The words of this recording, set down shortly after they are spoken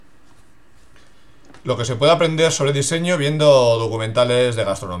Lo que se puede aprender sobre diseño viendo documentales de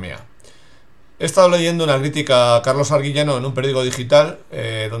gastronomía. He estado leyendo una crítica a Carlos Arguillano en un periódico digital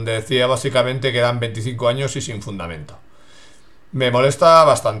donde decía básicamente que eran 25 años y sin fundamento. Me molesta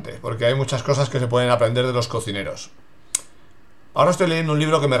bastante porque hay muchas cosas que se pueden aprender de los cocineros. Ahora estoy leyendo un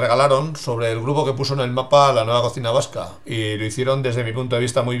libro que me regalaron sobre el grupo que puso en el mapa la nueva cocina vasca y lo hicieron desde mi punto de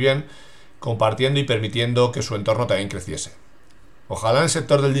vista muy bien, compartiendo y permitiendo que su entorno también creciese. Ojalá en el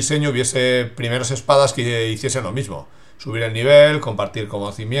sector del diseño hubiese primeros espadas que hiciesen lo mismo. Subir el nivel, compartir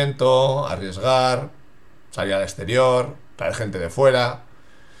conocimiento, arriesgar, salir al exterior, traer gente de fuera.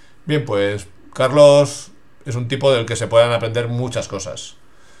 Bien, pues Carlos es un tipo del que se pueden aprender muchas cosas.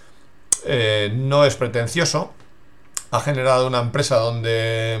 No es pretencioso. Ha generado una empresa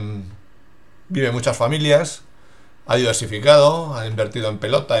donde viven muchas familias. Ha diversificado, ha invertido en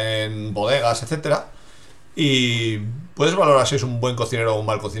pelota, en bodegas, etcétera. Y puedes valorar si es un buen cocinero o un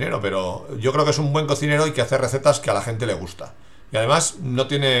mal cocinero, pero yo creo que es un buen cocinero y que hace recetas que a la gente le gusta. Y además no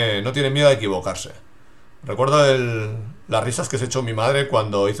tiene miedo a equivocarse. Recuerdo las risas que se echó mi madre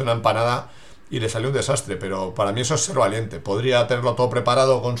cuando hizo una empanada y le salió un desastre, pero para mí eso es ser valiente. Podría tenerlo todo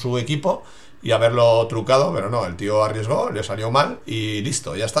preparado con su equipo y haberlo trucado, pero no, el tío arriesgó, le salió mal y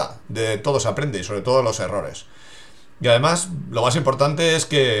listo, ya está. De todo se aprende y sobre todo los errores. Y además, lo más importante es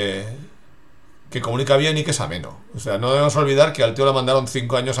que comunica bien y que es ameno. O sea, no debemos olvidar que al tío le mandaron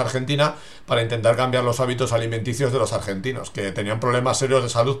 5 años a Argentina para intentar cambiar los hábitos alimenticios de los argentinos, que tenían problemas serios de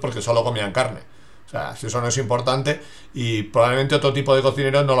salud porque solo comían carne. O sea, si eso no es importante, y probablemente otro tipo de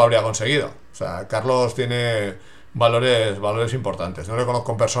cocinero no lo habría conseguido. O sea, Carlos tiene valores importantes. No le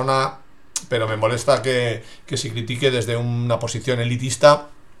conozco en persona, pero me molesta que se critique desde una posición elitista,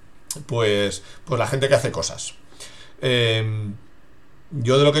 pues la gente que hace cosas.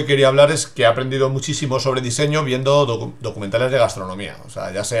 Yo de lo que quería hablar es que he aprendido muchísimo sobre diseño viendo documentales de gastronomía. O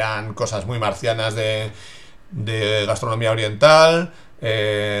sea, ya sean cosas muy marcianas de gastronomía oriental,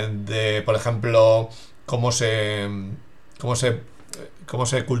 por ejemplo, cómo se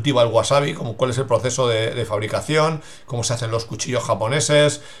cultiva el wasabi, cuál es el proceso de fabricación, cómo se hacen los cuchillos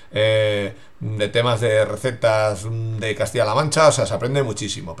japoneses, de temas de recetas de Castilla-La Mancha. O sea, se aprende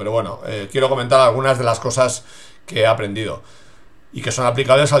muchísimo. Pero bueno, quiero comentar algunas de las cosas que he aprendido y que son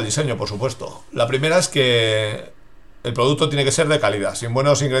aplicables al diseño, por supuesto. La primera es que el producto tiene que ser de calidad. Sin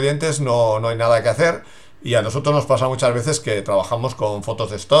buenos ingredientes no hay nada que hacer. Y a nosotros nos pasa muchas veces que trabajamos con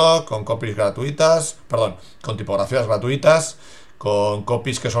fotos de stock, con copies gratuitas, con tipografías gratuitas, con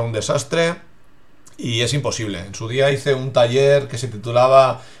copies que son un desastre, y es imposible. En su día hice un taller que se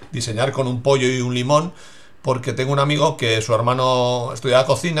titulaba Diseñar con un pollo y un limón, porque tengo un amigo que su hermano estudiaba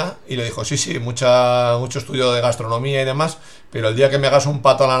cocina y le dijo, sí, mucho estudio de gastronomía y demás, pero el día que me hagas un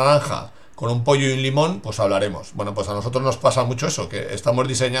pato a la naranja con un pollo y un limón, pues hablaremos. Bueno, pues a nosotros nos pasa mucho eso, que estamos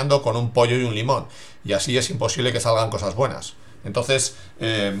diseñando con un pollo y un limón, y así es imposible que salgan cosas buenas. Entonces,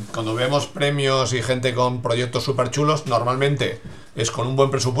 cuando vemos premios y gente con proyectos súper chulos, normalmente es con un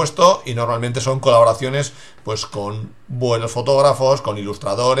buen presupuesto y normalmente son colaboraciones pues con buenos fotógrafos, con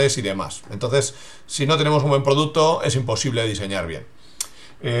ilustradores y demás. Entonces, si no tenemos un buen producto, es imposible diseñar bien.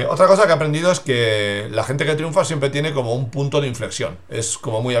 Otra cosa que he aprendido es que la gente que triunfa siempre tiene como un punto de inflexión. Es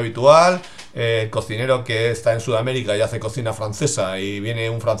como muy habitual, el cocinero que está en Sudamérica y hace cocina francesa y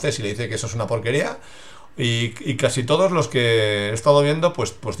viene un francés y le dice que eso es una porquería. Y casi todos los que he estado viendo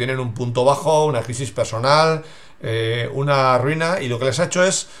pues tienen un punto bajo, una crisis personal, una ruina, y lo que les ha hecho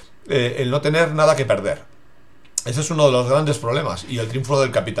es el no tener nada que perder. Ese es uno de los grandes problemas, y el triunfo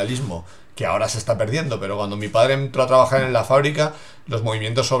del capitalismo, que ahora se está perdiendo. Pero cuando mi padre entró a trabajar en la fábrica, los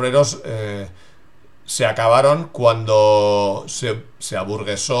movimientos obreros se acabaron cuando se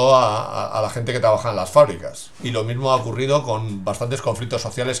aburguesó a la gente que trabaja en las fábricas. Y lo mismo ha ocurrido con bastantes conflictos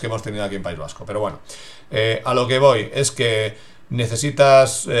sociales que hemos tenido aquí en País Vasco. Pero bueno, a lo que voy es que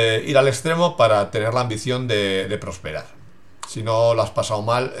necesitas ir al extremo para tener la ambición de prosperar. Si no lo has pasado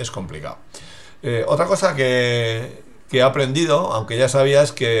mal, es complicado. Otra cosa que he aprendido, aunque ya sabía,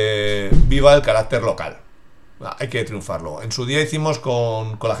 es que viva el carácter local. Hay que triunfarlo. En su día hicimos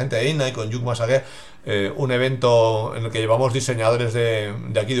con la gente de INA y con Yuk Masaguer un evento en el que llevamos diseñadores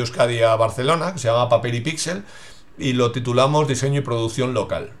de aquí de Euskadi a Barcelona, que se llama Papel y Píxel, y lo titulamos Diseño y Producción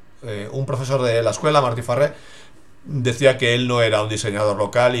Local. Un profesor de la escuela, Martí Farré, decía que él no era un diseñador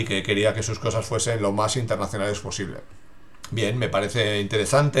local y que quería que sus cosas fuesen lo más internacionales posible. Bien, me parece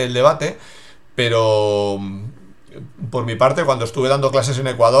interesante el debate, pero por mi parte, cuando estuve dando clases en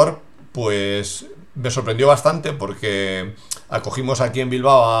Ecuador, pues me sorprendió bastante, porque acogimos aquí en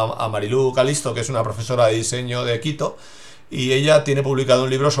Bilbao a Marilú Calisto, que es una profesora de diseño de Quito, y ella tiene publicado un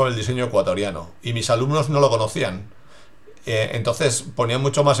libro sobre el diseño ecuatoriano, y mis alumnos no lo conocían. Entonces ponían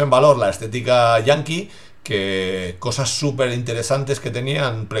mucho más en valor la estética yankee que cosas súper interesantes que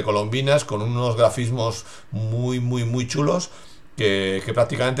tenían precolombinas con unos grafismos muy, muy, muy chulos que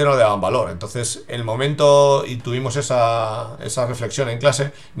prácticamente no le daban valor. Entonces, en el momento, y tuvimos esa reflexión en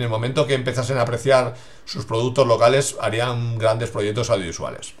clase, en el momento que empezasen a apreciar sus productos locales, harían grandes proyectos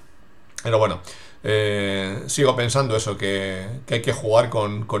audiovisuales. Pero bueno, sigo pensando eso, que hay que jugar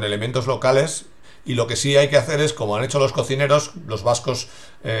con elementos locales. Y lo que sí hay que hacer es, como han hecho los cocineros, los vascos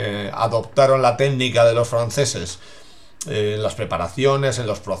adoptaron la técnica de los franceses en las preparaciones, en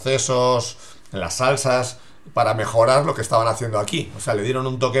los procesos, en las salsas, para mejorar lo que estaban haciendo aquí. O sea, le dieron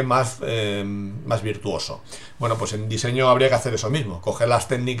un toque más virtuoso. Bueno, pues en diseño habría que hacer eso mismo, coger las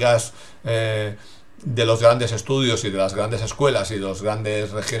técnicas de los grandes estudios y de las grandes escuelas y de las grandes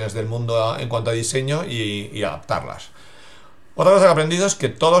regiones del mundo en cuanto a diseño y adaptarlas. Otra cosa que he aprendido es que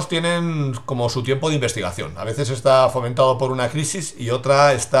todos tienen como su tiempo de investigación. A veces está fomentado por una crisis y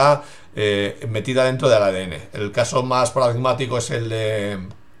otra está metida dentro del ADN. El caso más paradigmático es el de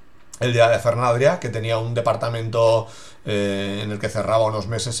Fernandria, que tenía un departamento en el que cerraba unos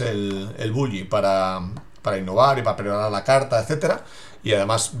meses el bulli para innovar y para preparar la carta, etcétera. Y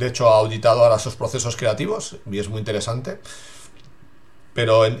además, de hecho, ha auditado ahora esos procesos creativos y es muy interesante.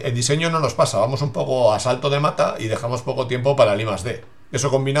 Pero en diseño no nos pasa, vamos un poco a salto de mata y dejamos poco tiempo para el I+D. Eso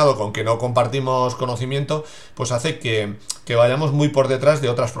combinado con que no compartimos conocimiento, pues hace que vayamos muy por detrás de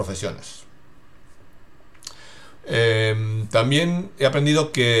otras profesiones. También he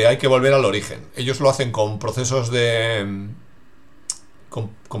aprendido que hay que volver al origen. Ellos lo hacen con procesos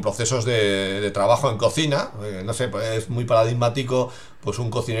con procesos de trabajo en cocina. No sé, pues es muy paradigmático, pues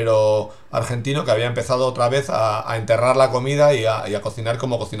un cocinero argentino que había empezado otra vez a enterrar la comida y a cocinar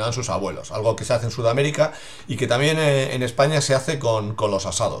como cocinaban sus abuelos, algo que se hace en Sudamérica y que también en España se hace con los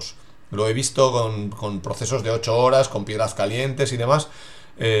asados. Lo he visto con procesos de 8 horas, con piedras calientes y demás,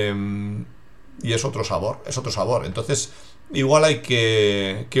 y es otro sabor, es otro sabor. Entonces, igual hay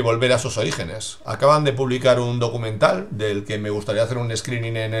que volver a esos orígenes. Acaban de publicar un documental del que me gustaría hacer un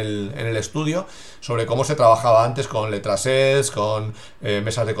screening en el estudio sobre cómo se trabajaba antes con letrasets, con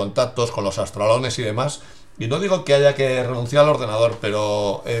mesas de contactos, con los astralones y demás. Y no digo que haya que renunciar al ordenador,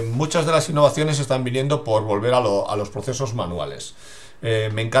 pero muchas de las innovaciones están viniendo por volver a los procesos manuales.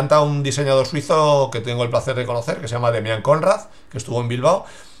 Me encanta un diseñador suizo que tengo el placer de conocer, que se llama Demian Conrad, que estuvo en Bilbao,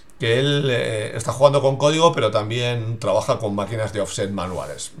 que él está jugando con código, pero también trabaja con máquinas de offset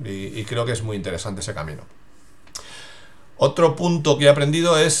manuales. Y creo que es muy interesante ese camino. Otro punto que he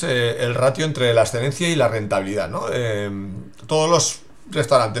aprendido es el ratio entre la excelencia y la rentabilidad, ¿no? Todos los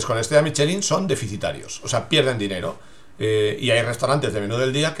restaurantes con estrella Michelin son deficitarios, o sea, pierden dinero. Y hay restaurantes de menú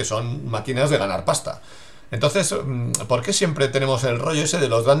del día que son máquinas de ganar pasta. Entonces, ¿por qué siempre tenemos el rollo ese de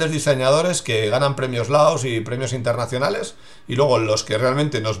los grandes diseñadores que ganan premios Laos y premios internacionales y luego los que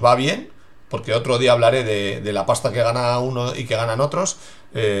realmente nos va bien, porque otro día hablaré de la pasta que gana uno y que ganan otros,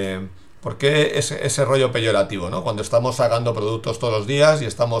 ¿por qué ese rollo peyorativo, ¿no? Cuando estamos sacando productos todos los días y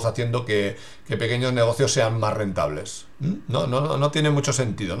estamos haciendo que pequeños negocios sean más rentables? No tiene mucho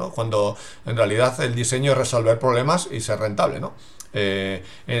sentido, ¿no? Cuando en realidad el diseño es resolver problemas y ser rentable, ¿no?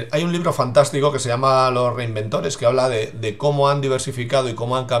 Hay un libro fantástico que se llama Los Reinventores, que habla de cómo han diversificado y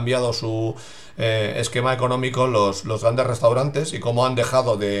cómo han cambiado su esquema económico los grandes restaurantes y cómo han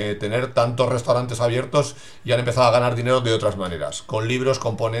dejado de tener tantos restaurantes abiertos y han empezado a ganar dinero de otras maneras, con libros,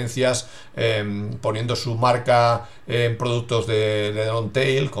 con ponencias, poniendo su marca en productos de long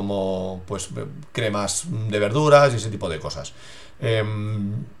tail, como pues cremas de verduras y ese tipo de cosas.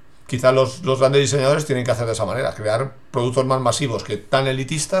 Quizá los grandes diseñadores tienen que hacer de esa manera, crear productos más masivos que tan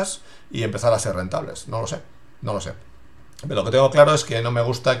elitistas y empezar a ser rentables. No lo sé. Pero lo que tengo claro es que no me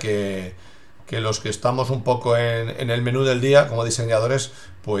gusta que los que estamos un poco en el menú del día como diseñadores,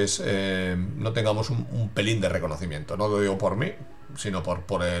 pues no tengamos un pelín de reconocimiento. No lo digo por mí, sino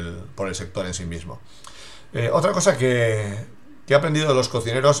por el sector en sí mismo. Otra cosa que he aprendido de los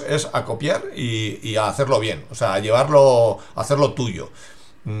cocineros es a copiar y a hacerlo bien, o sea, a hacerlo tuyo.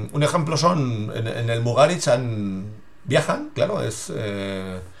 Un ejemplo son en el Mugaritz viajan, claro,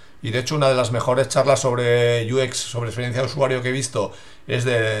 y de hecho una de las mejores charlas sobre UX, sobre experiencia de usuario que he visto es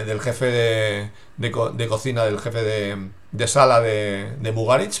del jefe de cocina, del jefe de sala de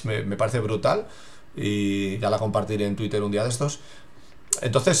Mugaritz. Me parece brutal y ya la compartiré en Twitter un día de estos.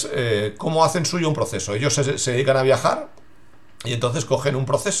 Entonces, ¿cómo hacen suyo un proceso? Ellos se dedican a viajar y entonces cogen un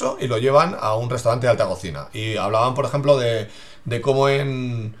proceso y lo llevan a un restaurante de alta cocina. Y hablaban, por ejemplo, de cómo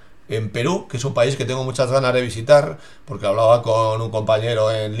en Perú, que es un país que tengo muchas ganas de visitar, porque hablaba con un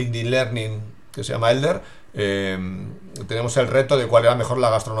compañero en LinkedIn Learning que se llama Elder, tenemos el reto de cuál era mejor la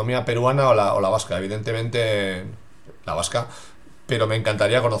gastronomía peruana o la vasca. Evidentemente la vasca, pero me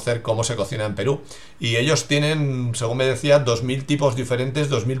encantaría conocer cómo se cocina en Perú. Y ellos tienen, según me decía, 2000 tipos diferentes,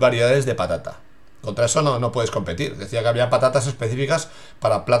 2000 variedades de patata. Contra eso no puedes competir. Decía que había patatas específicas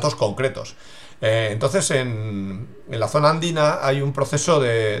para platos concretos. Entonces, en la zona andina hay un proceso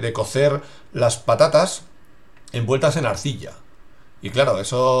de cocer las patatas envueltas en arcilla. Y claro,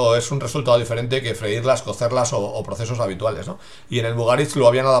 eso es un resultado diferente que freírlas, cocerlas o procesos habituales, ¿no? Y en el Bugaritz lo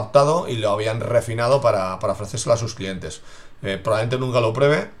habían adaptado y lo habían refinado para ofrecérselo a sus clientes. Probablemente nunca lo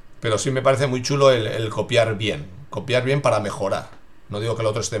pruebe, pero sí me parece muy chulo el copiar bien. Copiar bien para mejorar. No digo que el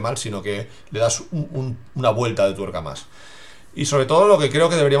otro esté mal, sino que le das una vuelta de tuerca más. Y sobre todo lo que creo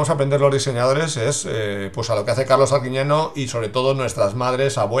que deberíamos aprender los diseñadores es pues a lo que hace Carlos Arguiñano y sobre todo nuestras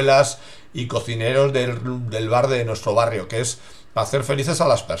madres, abuelas y cocineros del bar de nuestro barrio, que es hacer felices a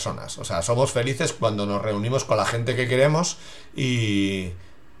las personas. O sea, somos felices cuando nos reunimos con la gente que queremos y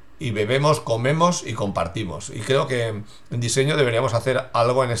bebemos, comemos y compartimos. Y creo que en diseño deberíamos hacer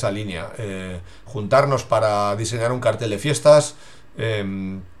algo en esa línea. Juntarnos para diseñar un cartel de fiestas,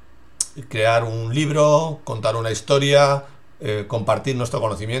 crear un libro, contar una historia, compartir nuestro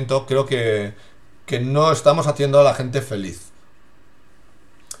conocimiento. Creo que no estamos haciendo a la gente feliz.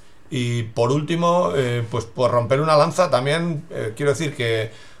 Y por último, pues por romper una lanza, también quiero decir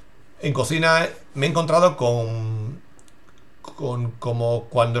que en cocina me he encontrado con como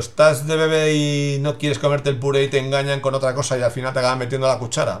cuando estás de bebé y no quieres comerte el puré y te engañan con otra cosa y al final te acaban metiendo la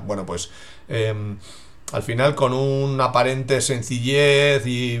cuchara. Bueno, pues al final con una aparente sencillez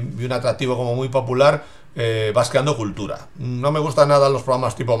y un atractivo como muy popular, vas creando cultura. No me gustan nada los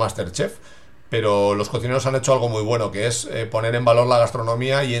programas tipo MasterChef, pero los cocineros han hecho algo muy bueno, que es poner en valor la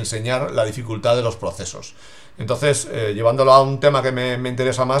gastronomía y enseñar la dificultad de los procesos. Entonces, llevándolo a un tema que me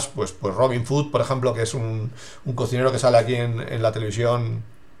interesa más, pues Robin Food, por ejemplo, que es un cocinero que sale aquí en la televisión,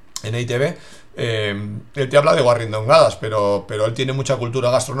 en ITV, él te habla de guarrindongadas, pero él tiene mucha cultura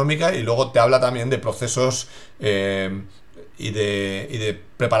gastronómica y luego te habla también de procesos y de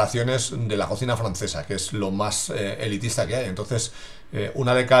preparaciones de la cocina francesa, que es lo más elitista que hay. Entonces,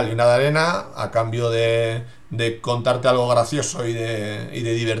 una de cal y una de arena, a cambio de contarte algo gracioso y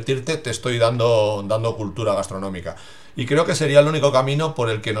de divertirte, te estoy dando cultura gastronómica. Y creo que sería el único camino por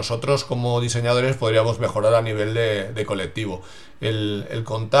el que nosotros como diseñadores podríamos mejorar a nivel de colectivo. El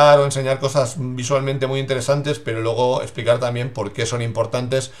contar o enseñar cosas visualmente muy interesantes, pero luego explicar también por qué son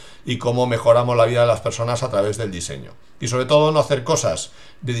importantes y cómo mejoramos la vida de las personas a través del diseño. Y sobre todo no hacer cosas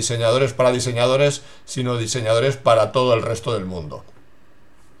de diseñadores para diseñadores, sino diseñadores para todo el resto del mundo.